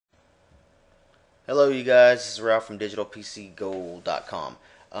Hello, you guys. This is Ralph from DigitalPCGold.com.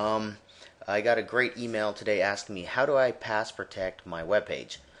 I got a great email today asking me how do I pass protect my web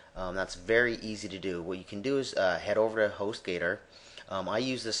page. That's very easy to do. What you can do is head over to HostGator. I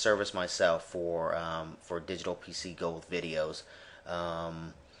use this service myself for Digital PC Gold videos.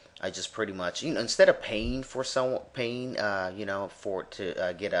 I just pretty much, instead of paying for for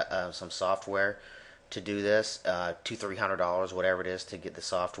to get some software to do this, $200-300, whatever it is, to get the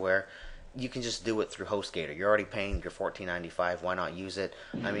software, you can just do it through HostGator. You're already paying your $14.95. Why not use it?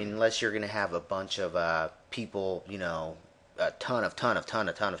 I mean, unless you're going to have a bunch of people, a ton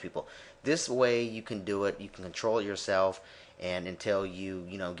of people. This way, you can do it. You can control it yourself, and until you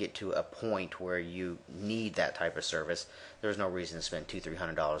get to a point where you need that type of service, there's no reason to spend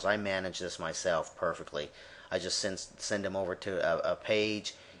 $200-300. I manage this myself perfectly. I just send them over to a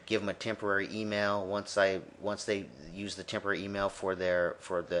page, give them a temporary email. Once they use the temporary email for the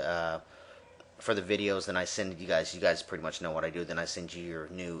videos, then I send you guys. You guys pretty much know what I do. Then I send you your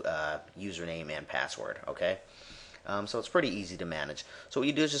new username and password. Okay. So it's pretty easy to manage. So what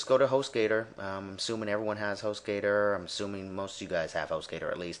you do is just go to HostGator. I'm assuming everyone has HostGator. I'm assuming most of you guys have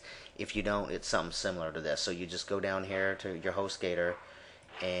HostGator at least. If you don't, it's something similar to this. So you just go down here to your HostGator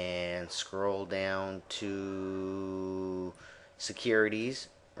and scroll down to securities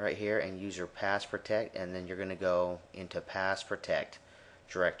right here and use your pass protect, and then you're going to go into pass protect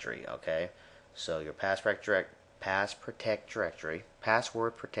directory. Okay, so your pass protect directory,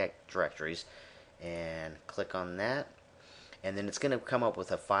 password protect directories, and click on that, and then it's going to come up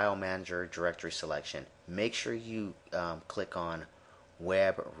with a file manager directory selection. Make sure you click on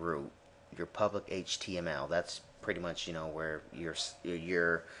web root, your public HTML. That's pretty much where your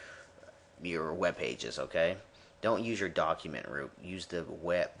web page is. Okay, don't use your document root. Use the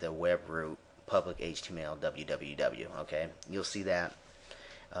web root, public HTML www. Okay, you'll see that.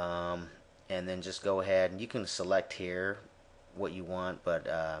 And then just go ahead and you can select here what you want, but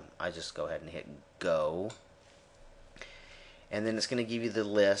I just go ahead and hit go, and then it's going to give you the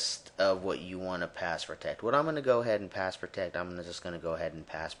list of what you want to pass protect. What I'm going to go ahead and pass protect, just going to go ahead and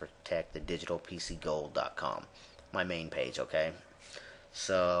pass protect the digitalpcgold.com, my main page. Okay,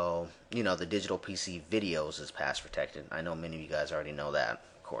 so the digital PC videos is pass protected. I know many of you guys already know that,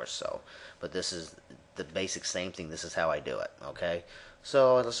 of course. So, but this is the basic same thing. This is how I do it. Okay,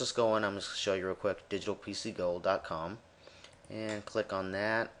 so let's just go in. I'm just going to show you real quick, digitalpcgold.com, and click on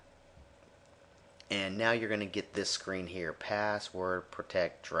that. And now you're going to get this screen here, password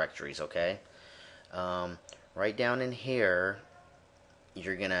protect directories. Okay, right down in here,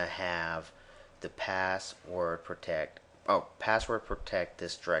 you're going to have the password protect. Oh, password protect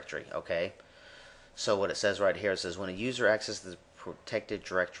this directory. Okay, so what it says right here, it says when a user accesses the protected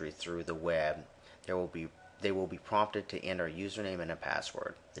directory through the web, they will be prompted to enter a username and a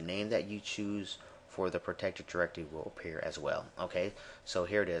password. The name that you choose for the protected directory will appear as well. Okay, so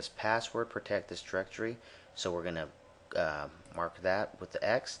here it is, password protect this directory. So we're going to mark that with the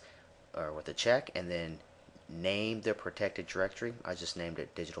X or with the check, and then name the protected directory. I just named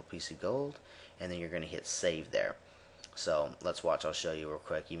it Digital PC Gold, and then you're going to hit save there. So let's watch. I'll show you real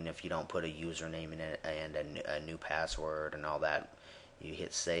quick. Even if you don't put a username in it and a new password and all that, you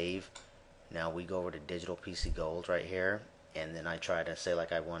hit save. Now we go over to Digital PC Gold right here, and then I try to say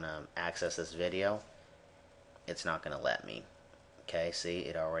like I want to access this video. It's not going to let me. Okay, see,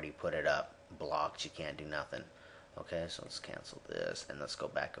 it already put it up, blocked. You can't do nothing. Okay, so let's cancel this, and let's go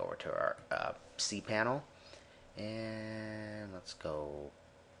back over to our cPanel, and let's go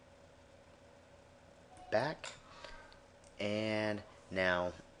back. And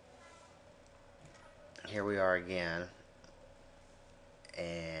now here we are again,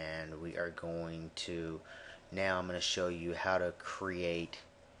 and we are going to, now I'm going to show you how to create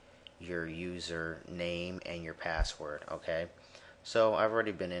your user name and your password. Okay, so I've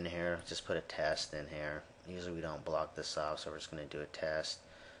already been in here, just put a test in here. Usually we don't block this off, so we're just going to do a test,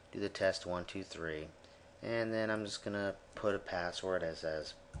 do the test 1 2 3, and then I'm just going to put a password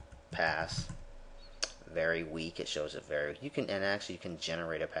as pass. Very weak. It shows it very. You can, and actually you can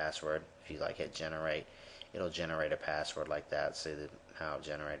generate a password if you like. Hit generate. It'll generate a password like that. See how it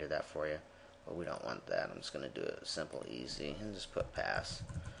generated that for you. But we don't want that. I'm just going to do it simple, easy, and just put pass.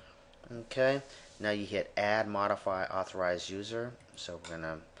 Okay. Now you hit add, modify, authorized user. So we're going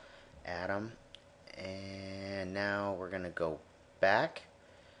to add them, and now we're going to go back.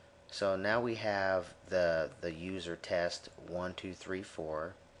 So now we have the user test 1 2 3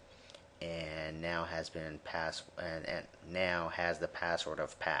 4. And now has been pass and now has the password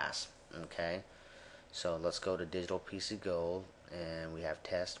of pass. Okay, so let's go to Digital PC Gold, and we have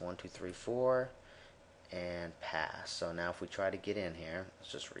test 1 2 3 4 and pass. So now if we try to get in here,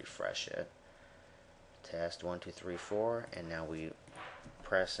 let's just refresh it. Test 1 2 3 4, and now we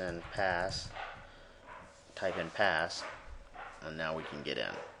press in pass, type in pass, and now we can get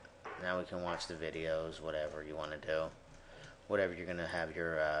in. Now we can watch the videos, whatever you want to do, whatever you're going to have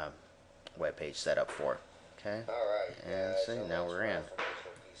your web page set up for. Okay? Alright, and see, now we're in.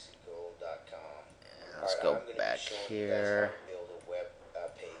 Let's right, go back here. Build a web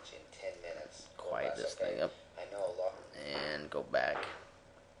page in 10 minutes. Quiet this thing up. I know a lot. And go back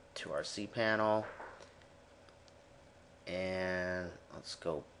to our cPanel. And let's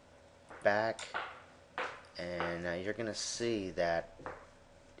go back. And now you're going to see that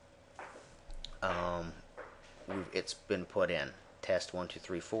it's been put in. Test 1 2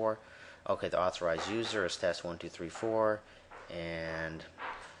 3 4. Okay, the authorized user is test 1 2 3 4. And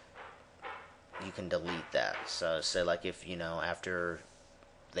you can delete that. So say like if after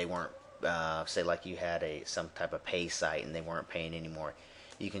they weren't say like you had some type of pay site and they weren't paying anymore,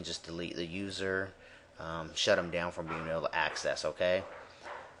 you can just delete the user, shut them down from being able to access. Okay,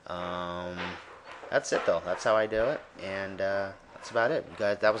 that's it though. That's how I do it, and that's about it. You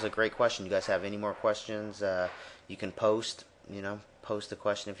guys, that was a great question. You guys have any more questions? You can post a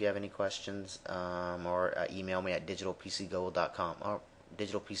question if you have any questions, or email me at digitalpcgold.com or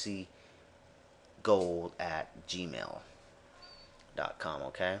digitalpcgold@gmail.com.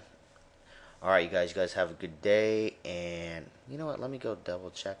 Okay. All right, you guys have a good day, and you know what? Let me go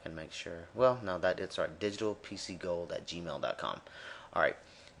double check and make sure. Well, no, it's right. digitalpcgold@gmail.com. All right,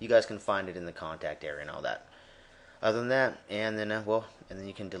 you guys can find it in the contact area and all that. Other than that, and then and then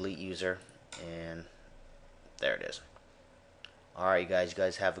you can delete user, and there it is. All right, you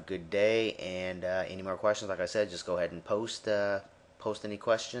guys have a good day, and any more questions? Like I said, just go ahead and post any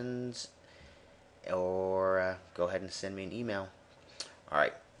questions, or go ahead and send me an email. All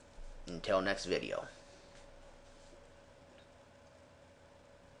right, until next video.